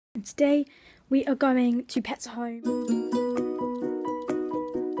And today we are going to Pets at Home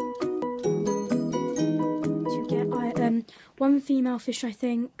to get one female fish, I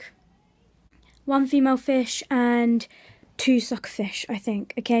think, one female fish and 2 sucker fish, I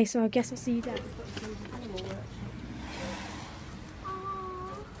think. Okay, so I guess I'll see you there.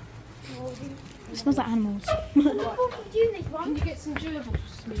 It smells like animals. Can you get some gerbil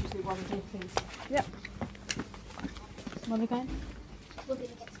smoothie while we're here, please? Yep. Where are we going? We're going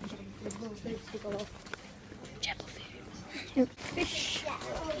to get some gerbil Gerbil food. Fish.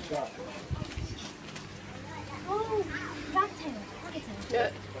 Oh, ragtail. Yeah.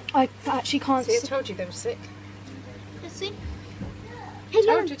 I actually can't see. I told you they were sick. Let's see. I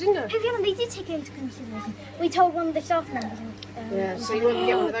told you, didn't I? Hey, Fiona, they did take it into consideration. We told one of the staff members. Yeah, so you want to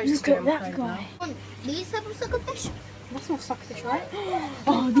get one of those Look to at that guy. These type of suckerfish? That's not suckerfish, right?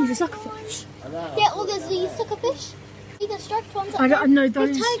 Oh, these are suckerfish. Yeah, all there's these suckerfish. See the striped ones? I don't know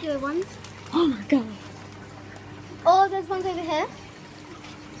those. There's tiger ones. Oh my god. Oh, there's ones over here.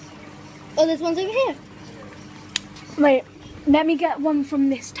 Oh, there's ones over here. Wait, let me get one from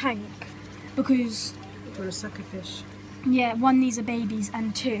this tank because. For a suckerfish. Yeah, 1, these are babies,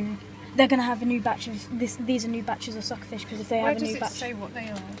 and 2, they're gonna have a new batch of this. These are new batches of suckerfish because if they have a new batch. Why does it say what they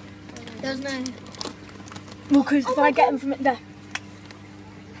are? There's no. Well, because if I get them from it there.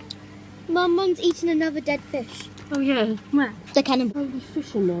 Mum's eating another dead fish. Oh yeah. Where? The cannon. Oh, we're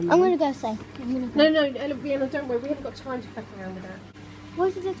fishing them. I'm gonna go say. No, Vienna, don't worry. We haven't got time to fuck around with that.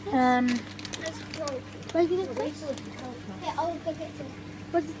 Where's the dead fish? Where's the dead fish? Yeah, I'll go get some.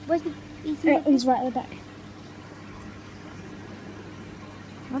 Where's the eating? He's right at the back.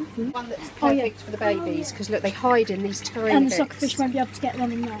 One that's perfect for the babies because look, they hide in these tiny And the bits. suckerfish won't be able to get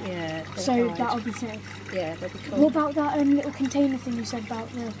them in there. Yeah. So hide. that'll be safe. Yeah, they'll be cool. What about that little container thing you said about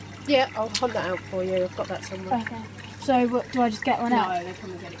the? Yeah, I'll hunt that out for you. I've got that somewhere. Okay. So what, do I just get one out? No, they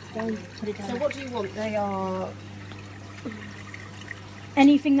come and get it. Put it down. So what do you want? They are.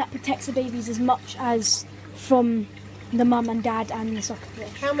 Anything that protects the babies as much as from the mum and dad and the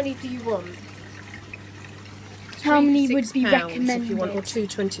suckerfish. How many do you want? How many £6 would be recommended? If you want, or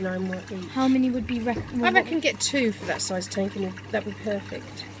 £2.29 each. How many would be recommended? I reckon get 2 for that size tank, and that would be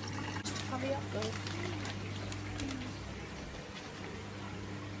perfect. Hurry up, though.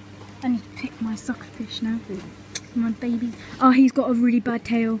 I need to pick my suckerfish now. My baby. Oh, he's got a really bad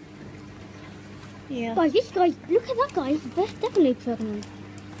tail. Yeah. Guys, this guy, look at that guy. That's definitely pregnant.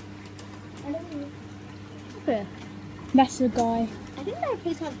 I don't know. Yeah. That's the guy. I think they're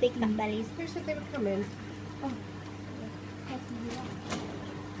supposed to have big fat bellies. Who said they were coming?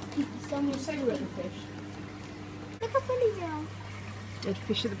 Someone Say we're at the fish. look how funny they are. There's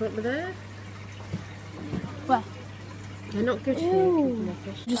fish at the bottom of there. Where? They're not good for you, keeping their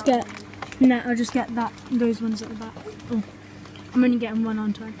fish. Just get. No, I'll just get those ones at the back. Oh. I'm only getting one,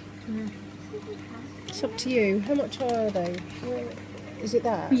 aren't I? Yeah. It's up to you. How much are they? Is it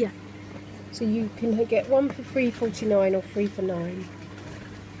that? Yeah. So you can get one for £3.49 or 3 for £9.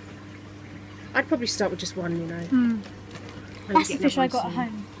 I'd probably start with just one, you know. That's the fish I got at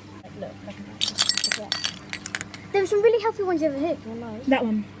home. Look, There were some really healthy ones over here. Nice. That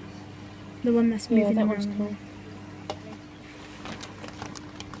one. The one that's moving that around. one's cool.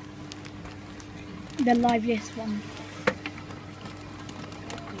 The liveliest one.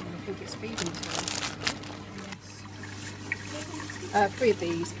 I think it's feeding time. 3 of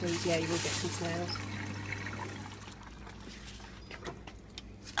these, please. Yeah, you will get some snails.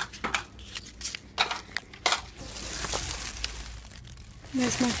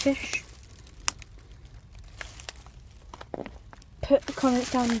 There's my fish. Put the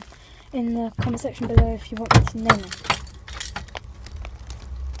comments down in the comment section below if you want me to name it.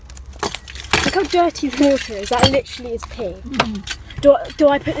 Look how dirty the water is. That literally is pee. Do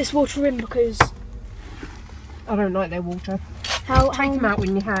I put this water in because I don't like their water. Take them out with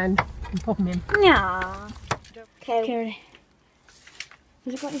your hand and pop them in. Yeah. Okay. Okay.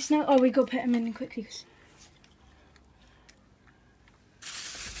 Has it got any snail? Oh, we got to put them in quickly.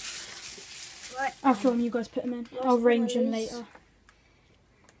 Right. I'll film you guys put them in. I'll arrange them later.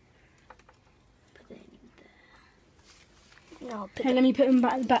 Put it in there. No, put Hey, let me put them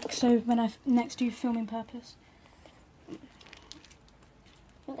back at the back so when I next do filming purpose.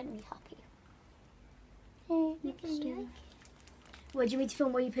 I'm going to be happy. Hey, what, do you want me to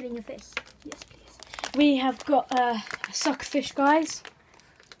film where you put in your fish? Yes, please. We have got a suckerfish, guys.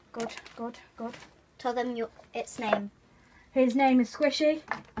 God. Tell them its name. His name is Squishy,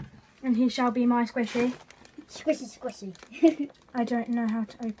 and he shall be my Squishy. Squishy. I don't know how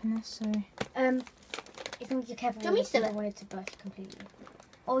to open this, so... As long as you're careful. Do you want me to I still want it to burst completely.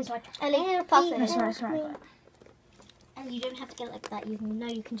 Always like, Ellie, pass it. That's right. And you don't have to get it like that. You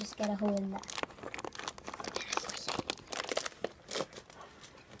can just get a hole in there.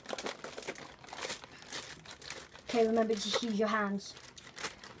 Okay, remember to use your hands.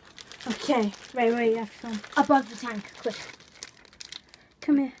 Okay, wait, yeah, come on. Above the tank, quick.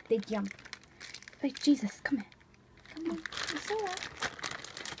 Come here. Big jump. Wait, Jesus, come here. Come on, it's alright.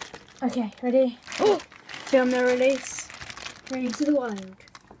 Okay, ready? Film the release. Into the wild.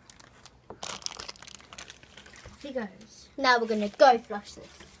 Off he goes. Now we're gonna go flush this.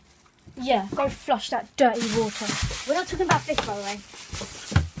 Yeah, go flush that dirty water. We're not talking about fish, by the way.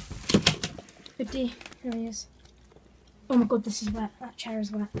 Ready? Here he is. Oh my god, this is wet. That chair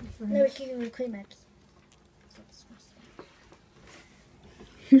is wet. No, we're keeping with Kleenex.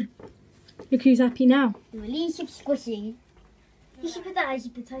 Look who's happy now. Release your squishy. You should put that as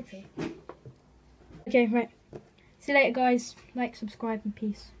the title. Okay, right. See you later, guys. Like, subscribe, and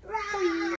peace.